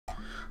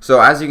So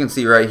as you can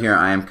see right here,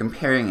 I am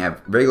comparing a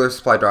regular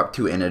supply drop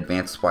to an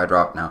advanced supply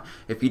drop. Now,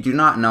 if you do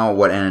not know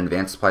what an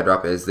advanced supply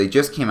drop is, they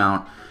just came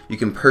out. You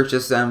can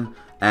purchase them,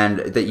 and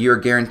that you're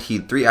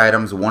guaranteed 3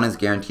 items. One is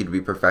guaranteed to be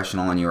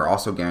professional, and you're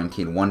also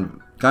guaranteed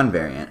 1 gun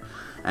variant.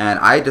 And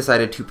I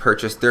decided to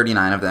purchase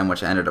 39 of them,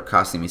 which ended up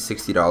costing me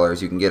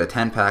 $60. You can get a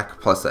 10-pack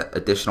plus an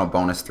additional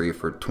bonus 3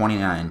 for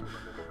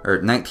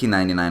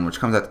 $19.99, which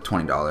comes out to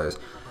 $20.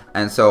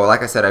 And so,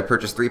 like I said, I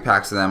purchased 3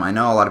 packs of them. I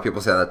know a lot of people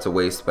say that's a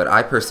waste, but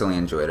I personally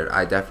enjoyed it.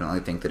 I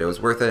definitely think that it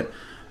was worth it.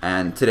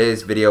 And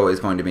today's video is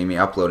going to be me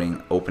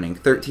opening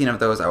 13 of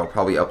those. I will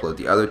probably upload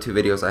the other 2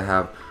 videos I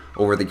have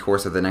over the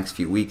course of the next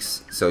few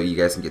weeks, so you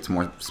guys can get some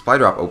more supply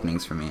drop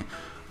openings from me.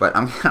 But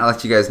I'm going to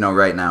let you guys know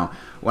right now,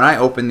 when I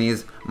opened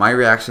these, my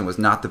reaction was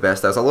not the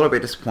best. I was a little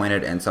bit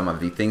disappointed in some of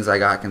the things I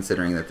got,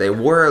 considering that they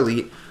were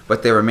elite,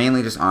 but they were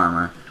mainly just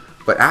armor.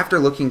 But after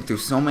looking through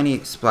so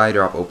many supply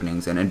drop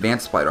openings and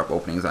advanced supply drop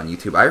openings on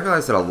YouTube, I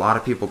realized that a lot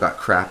of people got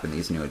crap in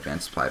these new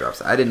advanced supply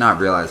drops. I did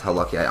not realize how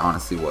lucky I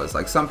honestly was.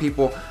 Like, some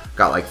people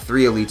got like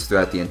 3 elites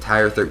throughout the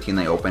entire 13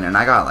 they opened, and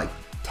I got like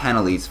 10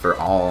 elites for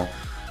all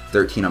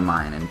 13 of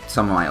mine and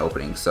some of my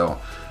openings. So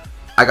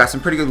I got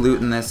some pretty good loot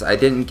in this. I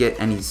didn't get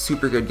any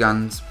super good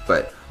guns,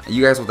 but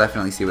you guys will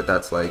definitely see what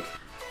that's like.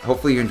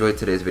 Hopefully you enjoyed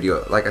today's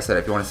video. Like I said,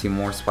 if you want to see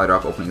more supply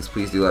drop openings,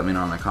 please do let me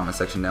know in the comment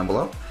section down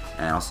below,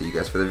 and I'll see you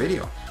guys for the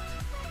video.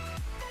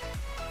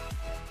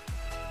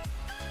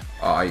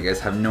 Oh, you guys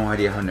have no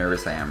idea how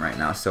nervous I am right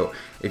now. So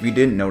if you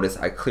didn't notice,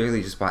 I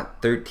clearly just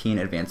bought 13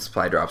 advanced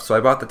supply drops. So I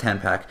bought the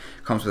 10-pack,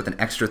 comes with an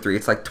extra 3.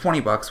 It's like 20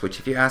 bucks, which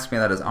if you ask me,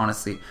 that is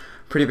honestly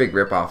pretty big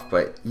ripoff.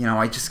 But you know,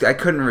 I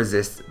couldn't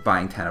resist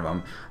buying 10 of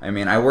them. I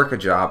mean, I work a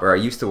job, or I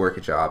used to work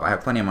a job. I have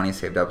plenty of money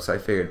saved up, so I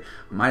figured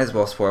might as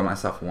well spoil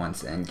myself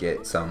once and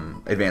get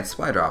some advanced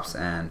supply drops.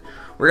 And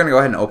we're gonna go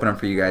ahead and open them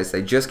for you guys.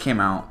 They just came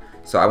out,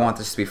 so I want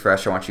this to be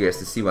fresh. I want you guys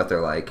to see what they're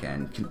like,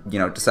 and you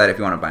know, decide if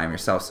you want to buy them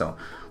yourself. So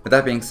with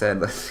that being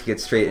said, let's get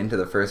straight into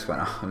the first one.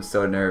 Oh, I'm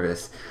so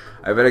nervous.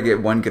 I better get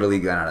 1 good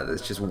elite gun out of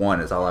this. Just 1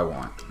 is all I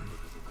want.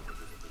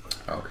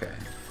 Okay.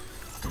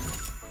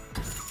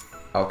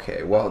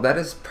 Okay, well, that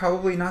is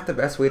probably not the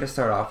best way to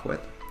start off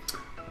with.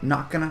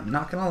 Not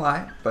gonna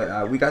lie,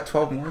 but we got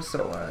 12 more,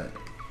 so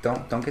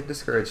don't get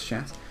discouraged,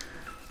 chance.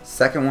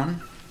 Second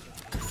one.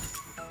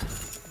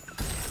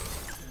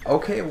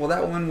 Okay, well,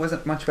 that one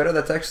wasn't much better.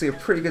 That's actually a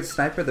pretty good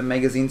sniper. The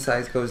magazine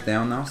size goes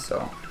down though,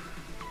 so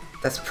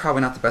that's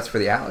probably not the best for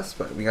the Atlas,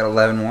 but we got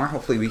 11 more.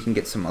 Hopefully we can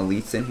get some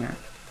elites in here.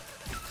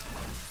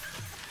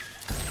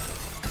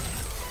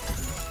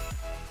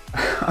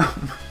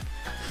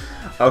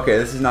 Okay,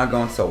 this is not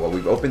going so well.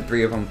 We've opened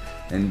 3 of them,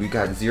 and we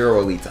got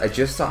 0 elites. I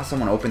just saw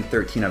someone open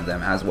 13 of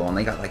them as well, and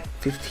they got like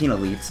 15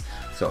 elites.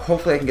 So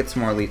hopefully I can get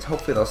some more elites.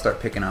 Hopefully they'll start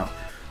picking up.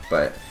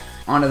 But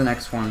on to the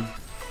next one.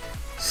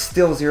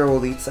 Still 0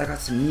 elites. I got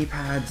some knee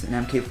pads, an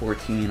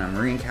MK14, a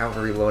Marine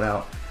Cavalry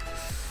loadout.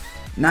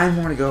 9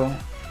 more to go.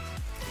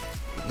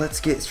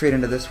 Let's get straight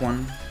into this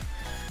one.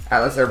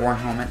 Atlas Airborne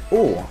helmet.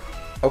 Oh,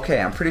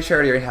 okay, I'm pretty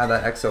sure I already have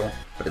that EXO,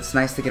 but it's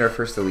nice to get our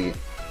first elite.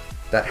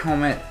 That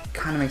helmet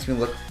kind of makes me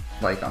look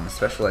like I'm a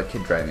special ed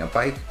kid driving a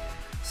bike,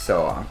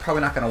 so I'm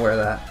probably not going to wear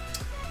that.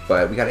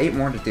 But we got 8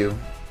 more to do.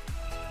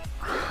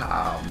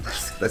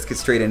 Let's get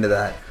straight into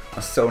that.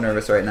 I'm so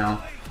nervous right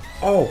now.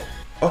 Oh,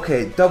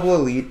 okay, double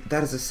elite.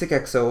 That is a sick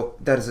EXO.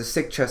 That is a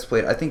sick chest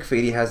plate. I think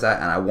Fady has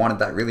that, and I wanted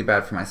that really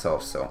bad for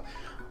myself, so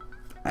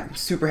I'm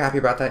super happy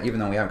about that,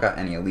 even though we haven't got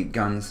any elite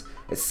guns.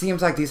 It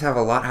seems like these have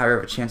a lot higher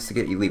of a chance to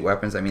get elite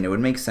weapons. I mean, it would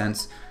make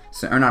sense,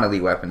 or not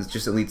elite weapons,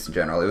 just elites in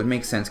general. It would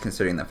make sense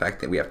considering the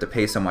fact that we have to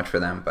pay so much for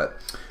them. But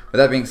with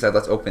that being said,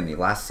 let's open the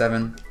last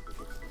 7.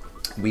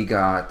 We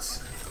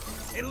got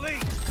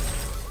elite.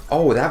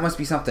 Oh, that must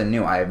be something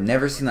new. I have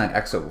never seen that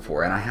EXO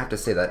before, and I have to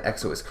say that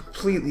EXO is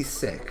completely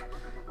sick.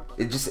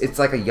 It's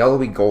like a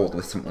yellowy gold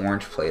with some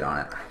orange plate on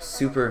it. I'm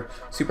super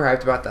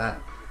hyped about that.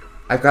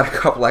 I've got a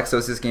couple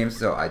EXOs this game,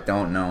 so I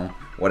don't know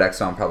what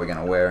EXO I'm probably going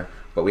to wear.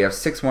 But we have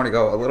 6 more to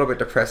go. A little bit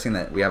depressing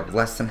that we have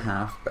less than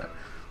half. But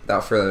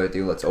without further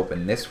ado, let's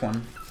open this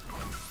one.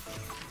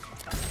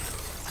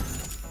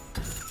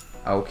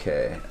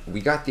 Okay,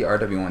 we got the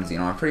RW1 Xeno.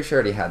 I'm pretty sure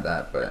I already had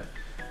that, but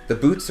the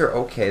boots are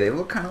okay. They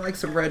look kind of like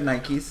some red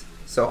Nikes,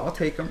 so I'll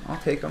take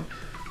them.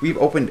 We've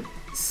opened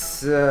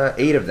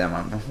 8 of them.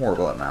 I'm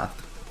horrible at math.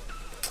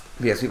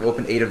 But yes, we've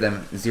opened 8 of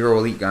them. 0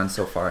 elite guns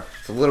so far.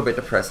 It's a little bit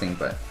depressing,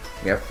 but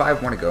we have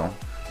 5 more to go.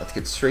 Let's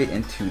get straight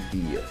into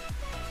the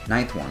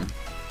 9th one.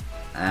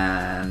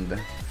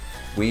 And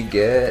we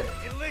get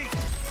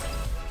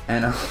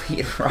an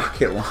elite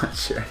rocket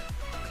launcher.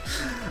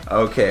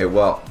 Okay,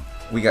 well,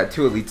 we got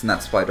 2 elites in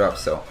that supply drop,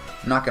 so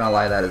I'm not gonna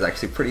lie, that is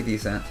actually pretty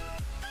decent.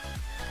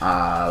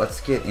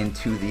 Let's get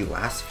into the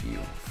last few.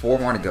 4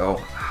 more to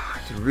go. I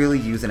could really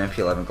use an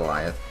MP11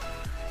 Goliath.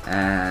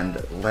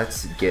 And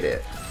let's get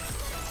it.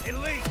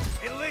 Elite!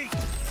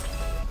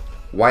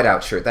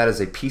 Whiteout shirt. That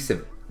is a piece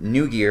of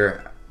new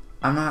gear.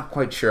 I'm not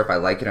quite sure if I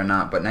like it or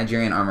not, but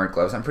Nigerian armored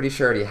gloves. I'm pretty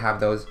sure I already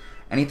have those.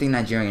 Anything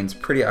Nigerian's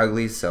pretty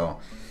ugly, so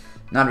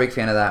Not a big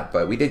fan of that,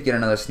 but we did get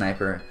another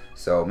sniper,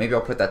 so maybe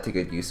I'll put that to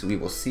good use. We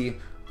will see.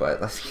 But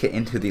let's get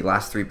into the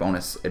last 3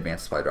 bonus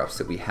advanced supply drops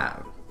that we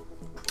have.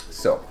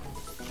 So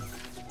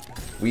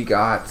we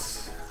got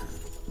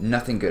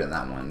nothing good in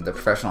that one. The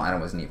professional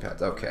item was knee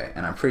pads. Okay,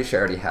 and I'm pretty sure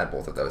I already had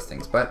both of those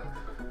things, but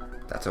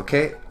that's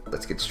okay.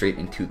 Let's get straight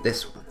into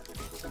this one.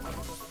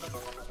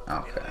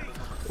 Okay.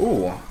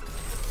 Ooh.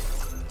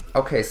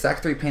 Okay,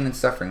 Sack 3 Pain and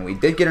Suffering. We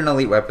did get an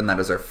elite weapon. That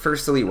is our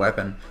first elite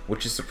weapon,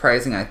 which is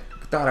surprising. I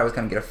thought I was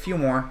going to get a few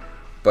more,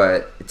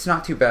 but it's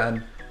not too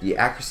bad. The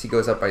accuracy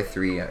goes up by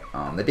 3.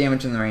 The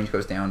damage and the range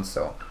goes down,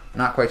 so I'm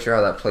not quite sure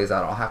how that plays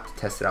out. I'll have to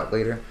test it out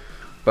later.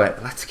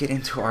 But let's get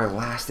into our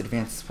last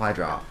advanced supply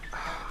drop.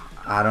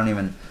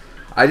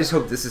 I just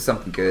hope this is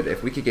something good.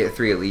 If we could get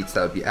 3 elites,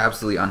 that would be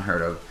absolutely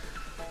unheard of.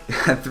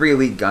 3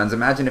 elite guns.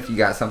 Imagine if you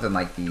got something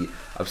like the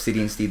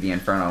Obsidian Steed, the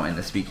Inferno, and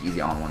the Speakeasy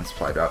all in one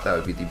supply drop. That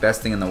would be the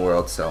best thing in the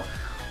world. So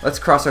let's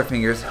cross our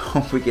fingers.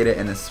 Hope we get it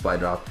in this supply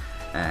drop.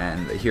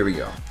 And here we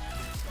go.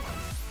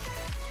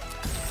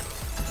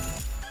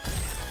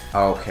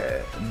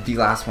 Okay, the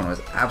last one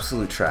was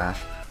absolute trash.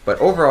 But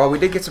overall, we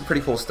did get some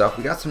pretty cool stuff.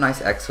 We got some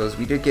nice exos.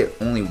 We did get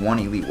only 1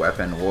 elite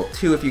weapon. Well,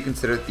 2 if you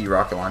consider the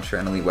rocket launcher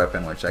an elite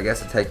weapon, which I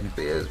guess it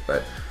technically is.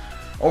 But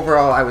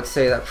overall, I would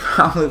say that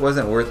probably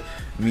wasn't worth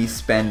me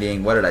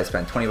spending, what did I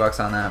spend, 20 bucks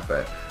on that?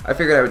 But I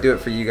figured I would do it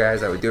for you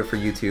guys. I would do it for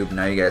YouTube.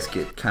 Now you guys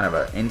get kind of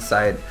an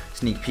inside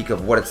sneak peek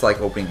of what it's like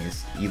opening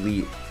these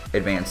elite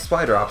advanced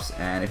supply drops.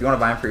 And if you want to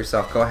buy them for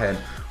yourself, go ahead.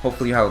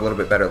 Hopefully you have a little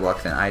bit better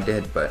luck than I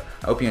did. But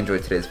I hope you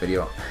enjoyed today's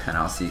video, and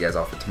I'll see you guys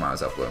all for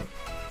tomorrow's upload.